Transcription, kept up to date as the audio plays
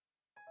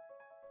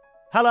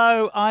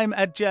Hello, I'm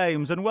Ed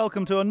James, and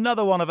welcome to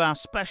another one of our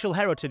special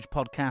heritage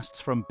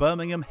podcasts from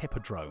Birmingham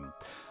Hippodrome.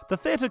 The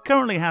theatre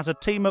currently has a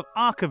team of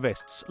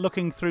archivists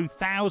looking through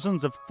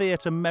thousands of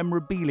theatre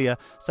memorabilia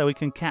so we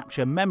can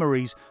capture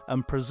memories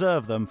and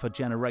preserve them for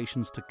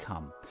generations to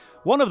come.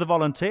 One of the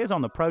volunteers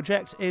on the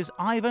project is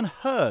Ivan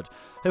Hurd,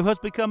 who has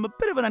become a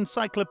bit of an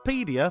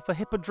encyclopedia for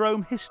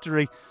Hippodrome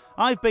history.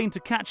 I've been to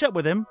catch up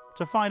with him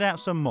to find out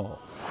some more.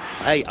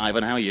 Hey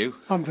Ivan, how are you?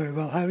 I'm very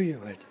well, how are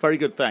you, Ed? Very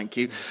good, thank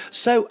you.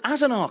 So,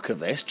 as an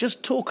archivist,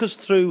 just talk us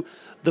through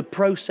the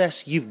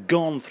process you've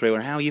gone through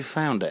and how you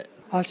found it.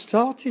 I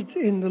started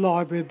in the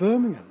Library of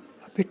Birmingham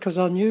because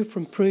I knew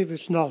from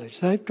previous knowledge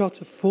they've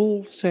got a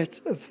full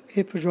set of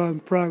Hippodrome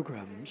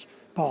programmes,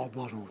 bar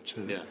one or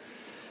two,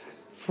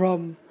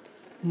 from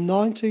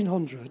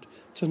 1900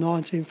 to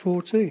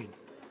 1914.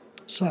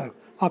 So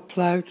I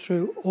ploughed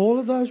through all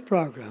of those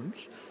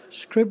programmes,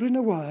 scribbling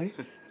away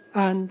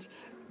and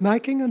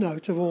making a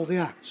note of all the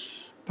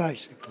acts,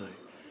 basically.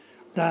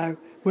 Now,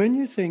 when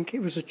you think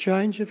it was a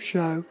change of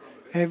show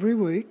every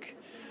week,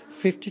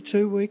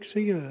 52 weeks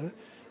a year,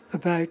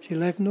 about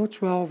 11 or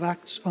 12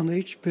 acts on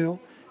each bill,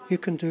 you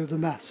can do the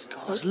maths.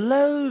 God, there's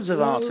loads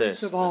of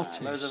artists. Loads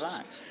of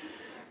acts.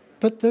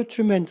 But there are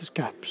tremendous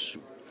gaps.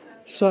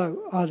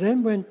 So I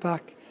then went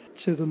back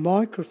to the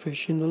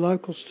microfiche in the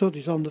local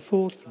studies on the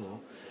fourth floor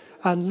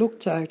and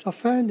looked out. I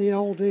found the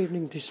old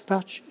Evening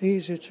Dispatch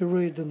easier to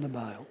read than the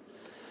Mail,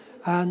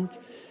 and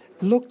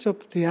looked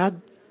up the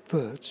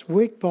adverts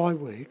week by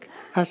week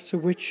as to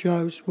which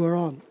shows were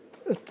on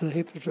at the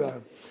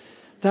Hippodrome.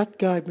 That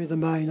gave me the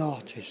main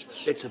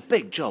artists. It's a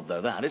big job,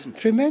 though, that, isn't it?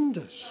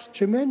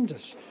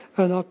 Tremendous.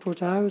 And I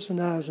put hours and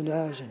hours and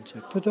hours into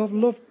it, but I've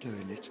loved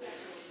doing it.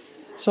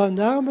 So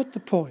now I'm at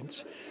the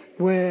point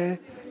where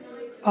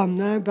I'm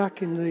now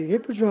back in the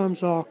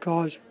Hippodrome's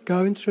archives,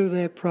 going through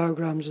their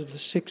programmes of the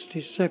 60s,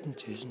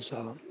 70s and so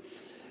on.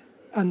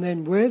 And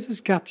then where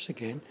there's gaps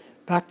again,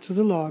 back to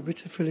the library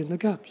to fill in the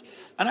gaps.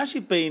 And as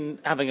you've been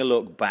having a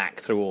look back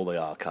through all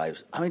the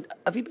archives, I mean,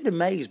 have you been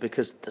amazed?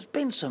 Because there's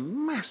been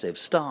some massive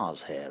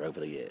stars here over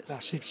the years.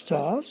 Massive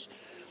stars.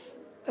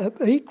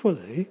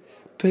 Equally,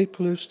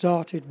 people who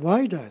started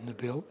way down the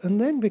bill and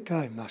then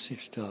became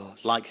massive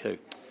stars. Like who?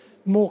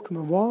 Morecambe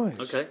and Wise.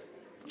 Okay.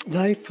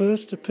 They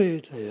first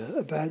appeared here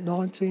about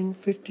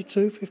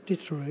 1952,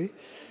 53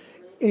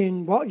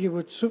 in what you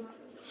would sort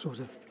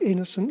of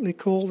innocently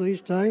call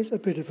these days a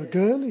bit of a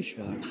girly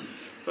show.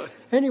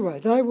 Anyway,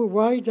 they were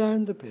way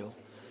down the bill,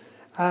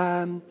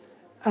 and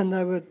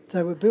they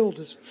were billed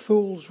as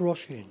Fools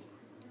Rush In.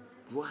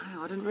 Wow,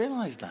 I didn't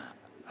realise that.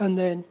 And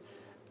then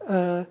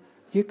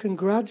you can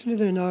gradually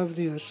then over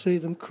the years see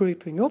them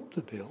creeping up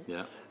the bill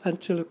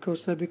until, of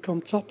course, they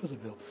become top of the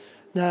bill.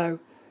 Now,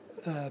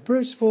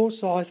 Bruce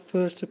Forsyth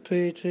first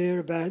appeared here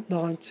about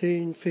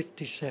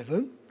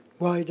 1957,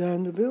 way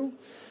down the bill.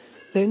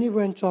 Then he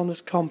went on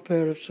as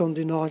compere of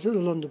Sunday night at the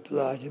London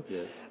Palladium,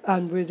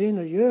 and within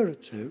a year or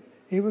two,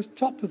 he was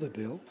top of the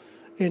bill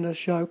in a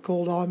show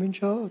called I'm in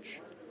Charge.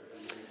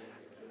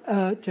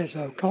 Des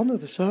O'Connor,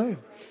 the same.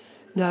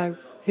 Now,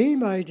 he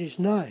made his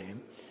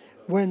name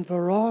when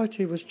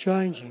variety was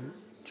changing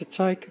to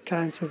take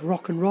account of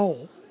rock and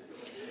roll,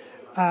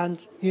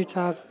 and you'd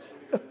have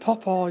a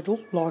pop idol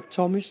like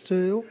Tommy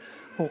Steele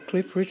or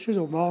Cliff Richard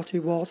or Marty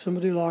Ward,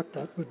 somebody like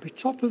that, would be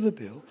top of the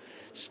bill,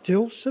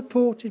 still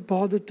supported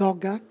by the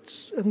dog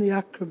acts and the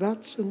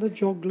acrobats and the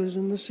jugglers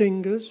and the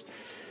singers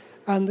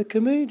and the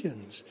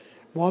comedians,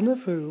 one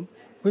of whom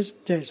was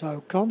Des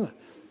O'Connor,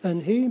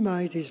 and he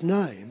made his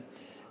name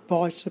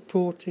by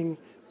supporting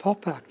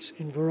pop acts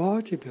in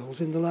variety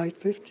bills in the late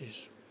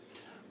 50s.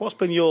 What's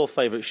been your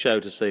favourite show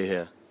to see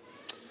here?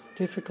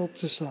 Difficult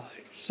to say.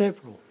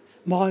 Several.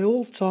 My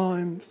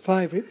all-time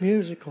favourite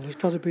musical has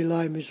got to be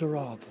Les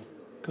Miserables,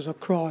 because I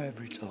cry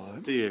every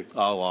time. Do you?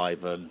 Oh,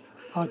 Ivan.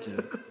 I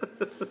do.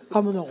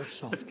 I'm an old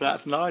soft.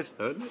 That's nice,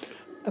 though, isn't it?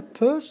 A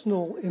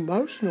personal,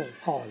 emotional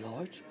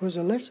highlight was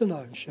a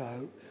lesser-known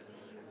show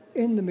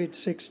in the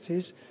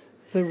mid-60s,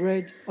 the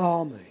Red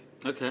Army.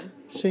 Okay.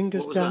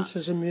 Singers,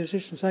 dancers and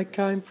musicians. They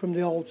came from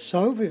the old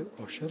Soviet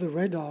Russia, the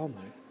Red Army.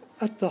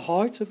 At the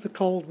height of the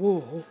Cold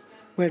War,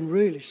 when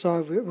really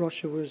Soviet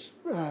Russia was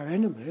our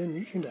enemy, and,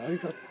 you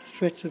got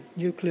threat of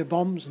nuclear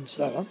bombs and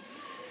so on.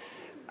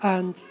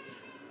 And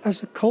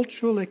as a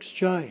cultural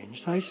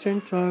exchange, they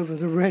sent over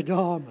the Red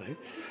Army.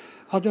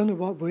 I don't know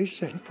what we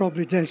sent,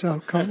 probably Des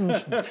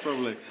O'Connor.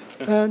 Probably.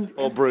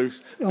 Or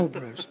Bruce. Or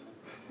Bruce.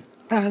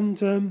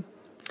 And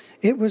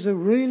it was a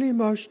really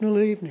emotional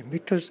evening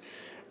because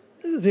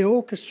the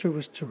orchestra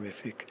was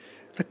terrific.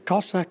 The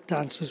Cossack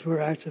dancers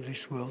were out of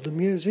this world. The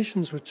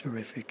musicians were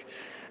terrific.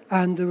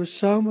 And there was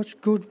so much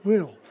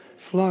goodwill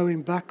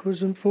flowing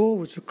backwards and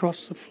forwards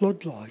across the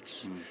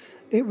floodlights.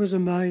 It was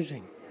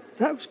amazing.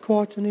 That was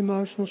quite an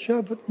emotional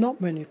show, but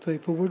not many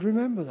people would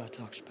remember that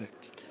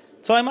aspect.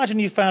 So I imagine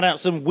you found out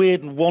some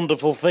weird and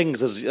wonderful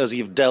things as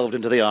you've delved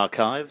into the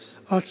archives.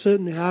 I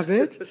certainly have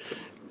it.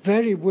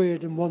 Very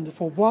weird and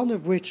wonderful. One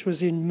of which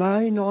was in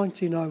May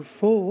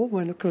 1904,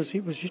 when, of course,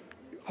 it was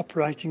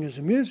operating as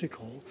a music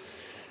hall.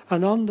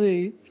 And on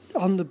the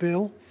on the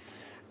bill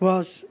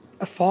was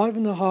a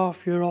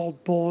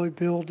 5.5-year-old boy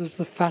billed as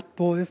the Fat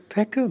Boy of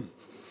Peckham.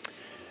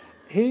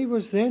 He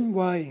was then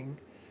weighing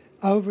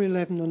over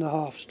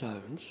 11.5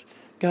 stones,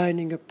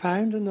 gaining 1.5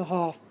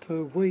 pounds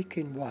per week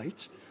in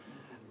weight.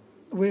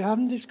 We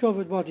haven't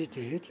discovered what he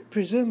did.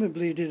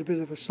 Presumably he did a bit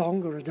of a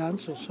song or a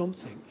dance or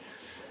something.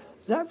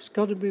 That's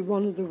got to be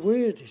one of the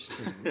weirdest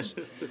things.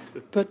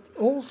 But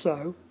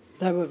also,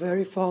 they were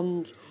very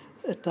fond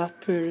at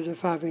that period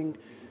of having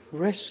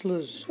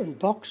wrestlers and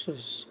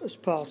boxers as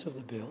part of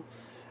the bill.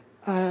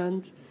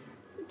 And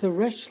the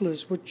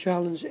wrestlers would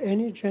challenge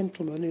any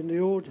gentleman in the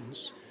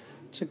audience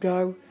to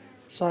go,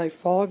 say,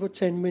 5 or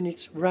 10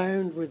 minutes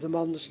round with them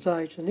on the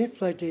stage, and if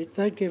they did,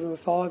 they'd give them a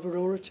 £5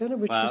 or a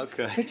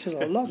 £10, which was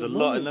a lot of money. A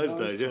lot in those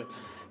days, yeah.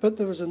 But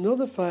there was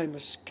another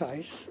famous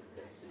case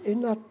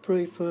in that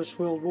pre-First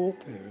World War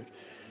period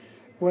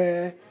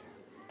where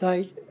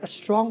a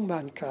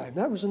strongman came.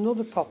 That was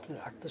another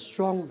popular act, the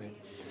strongmen,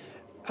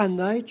 and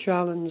they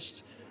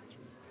challenged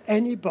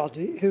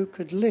anybody who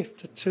could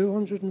lift a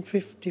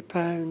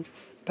 250-pound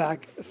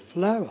bag of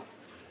flour.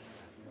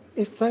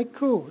 If they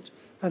could,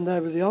 and they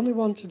were the only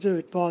one to do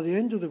it, by the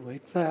end of the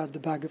week, they had the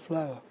bag of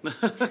flour.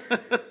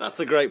 That's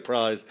a great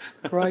prize.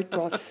 Great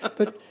prize.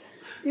 But,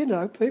 you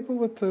know, people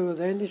were poor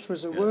then. This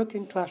was a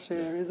working-class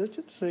area that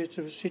the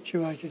theatre was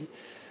situated in.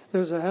 There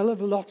was a hell of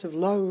a lot of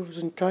loaves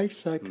and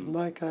cakes they could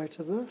make out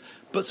of that.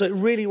 But so it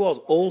really was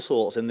all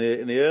sorts in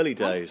the early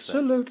days?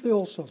 Absolutely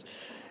all sorts.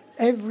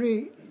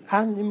 Every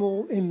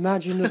animal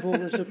imaginable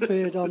has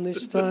appeared on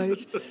this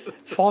stage.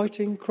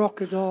 Fighting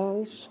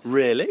crocodiles.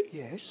 Really?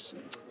 Yes.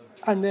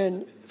 And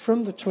then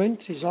from the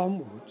 20s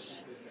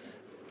onwards,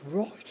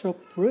 right up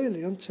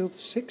really until the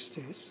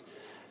 60s,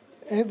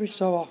 every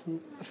so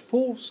often a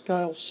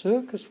full-scale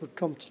circus would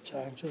come to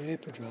town, to the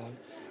Hippodrome,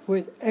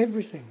 with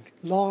everything.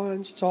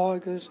 Lions,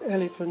 tigers,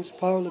 elephants,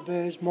 polar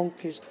bears,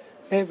 monkeys,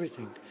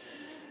 everything.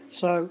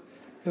 So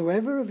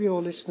whoever of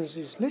your listeners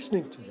is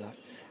listening to that,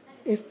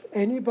 if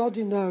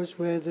anybody knows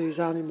where these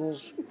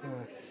animals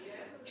were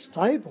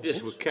stabled,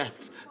 were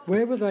kept.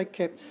 Where were they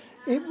kept?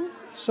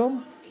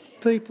 Some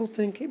people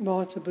think it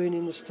might have been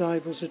in the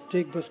stables at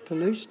Digbeth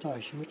Police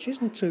Station, which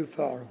isn't too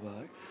far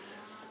away.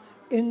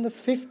 In the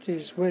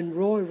 50s, when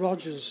Roy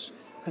Rogers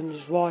and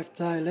his wife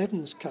Dale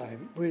Evans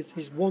came with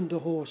his wonder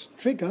horse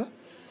Trigger,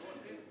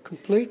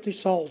 completely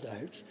sold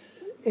out,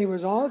 it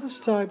was either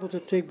stabled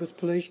at Digbeth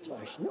Police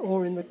Station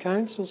or in the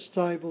council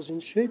stables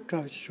in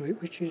Sheepcote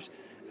Street, which is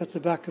at the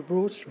back of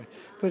Broad Street.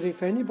 But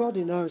if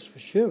anybody knows for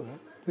sure,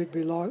 we'd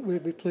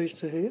be pleased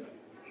to hear.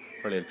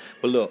 Brilliant.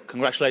 Well, look,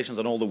 congratulations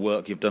on all the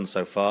work you've done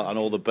so far, and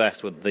all the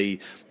best with the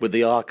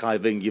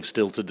archiving you've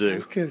still to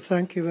do.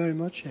 Thank you very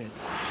much, Ed.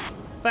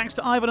 Thanks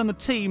to Ivan and the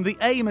team, the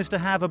aim is to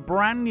have a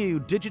brand new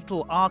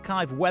digital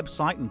archive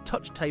website and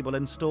touch table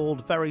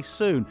installed very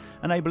soon,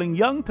 enabling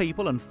young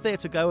people and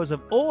theatre goers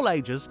of all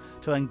ages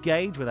to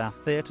engage with our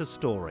theatre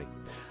story.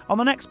 On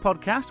the next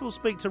podcast, we'll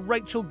speak to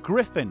Rachel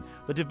Griffin,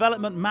 the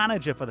development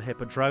manager for the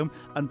Hippodrome,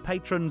 and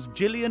patrons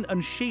Gillian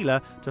and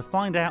Sheila to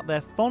find out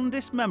their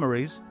fondest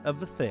memories of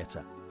the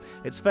theatre.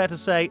 It's fair to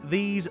say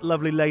these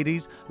lovely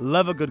ladies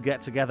love a good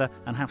get-together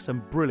and have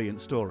some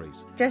brilliant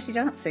stories. Dirty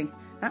Dancing.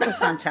 That was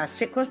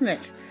fantastic, wasn't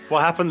it?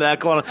 What happened there?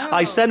 Go on.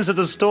 I sense there's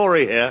a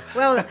story here.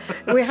 Well,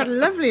 we had a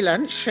lovely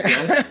lunch.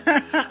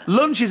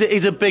 Lunch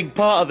is a big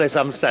part of this,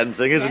 I'm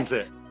sensing, isn't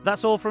it?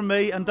 That's all from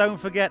me, and don't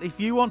forget, if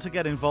you want to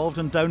get involved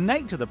and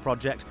donate to the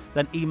project,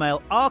 then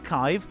email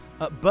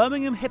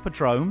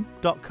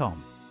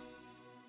archive@birminghamhippodrome.com.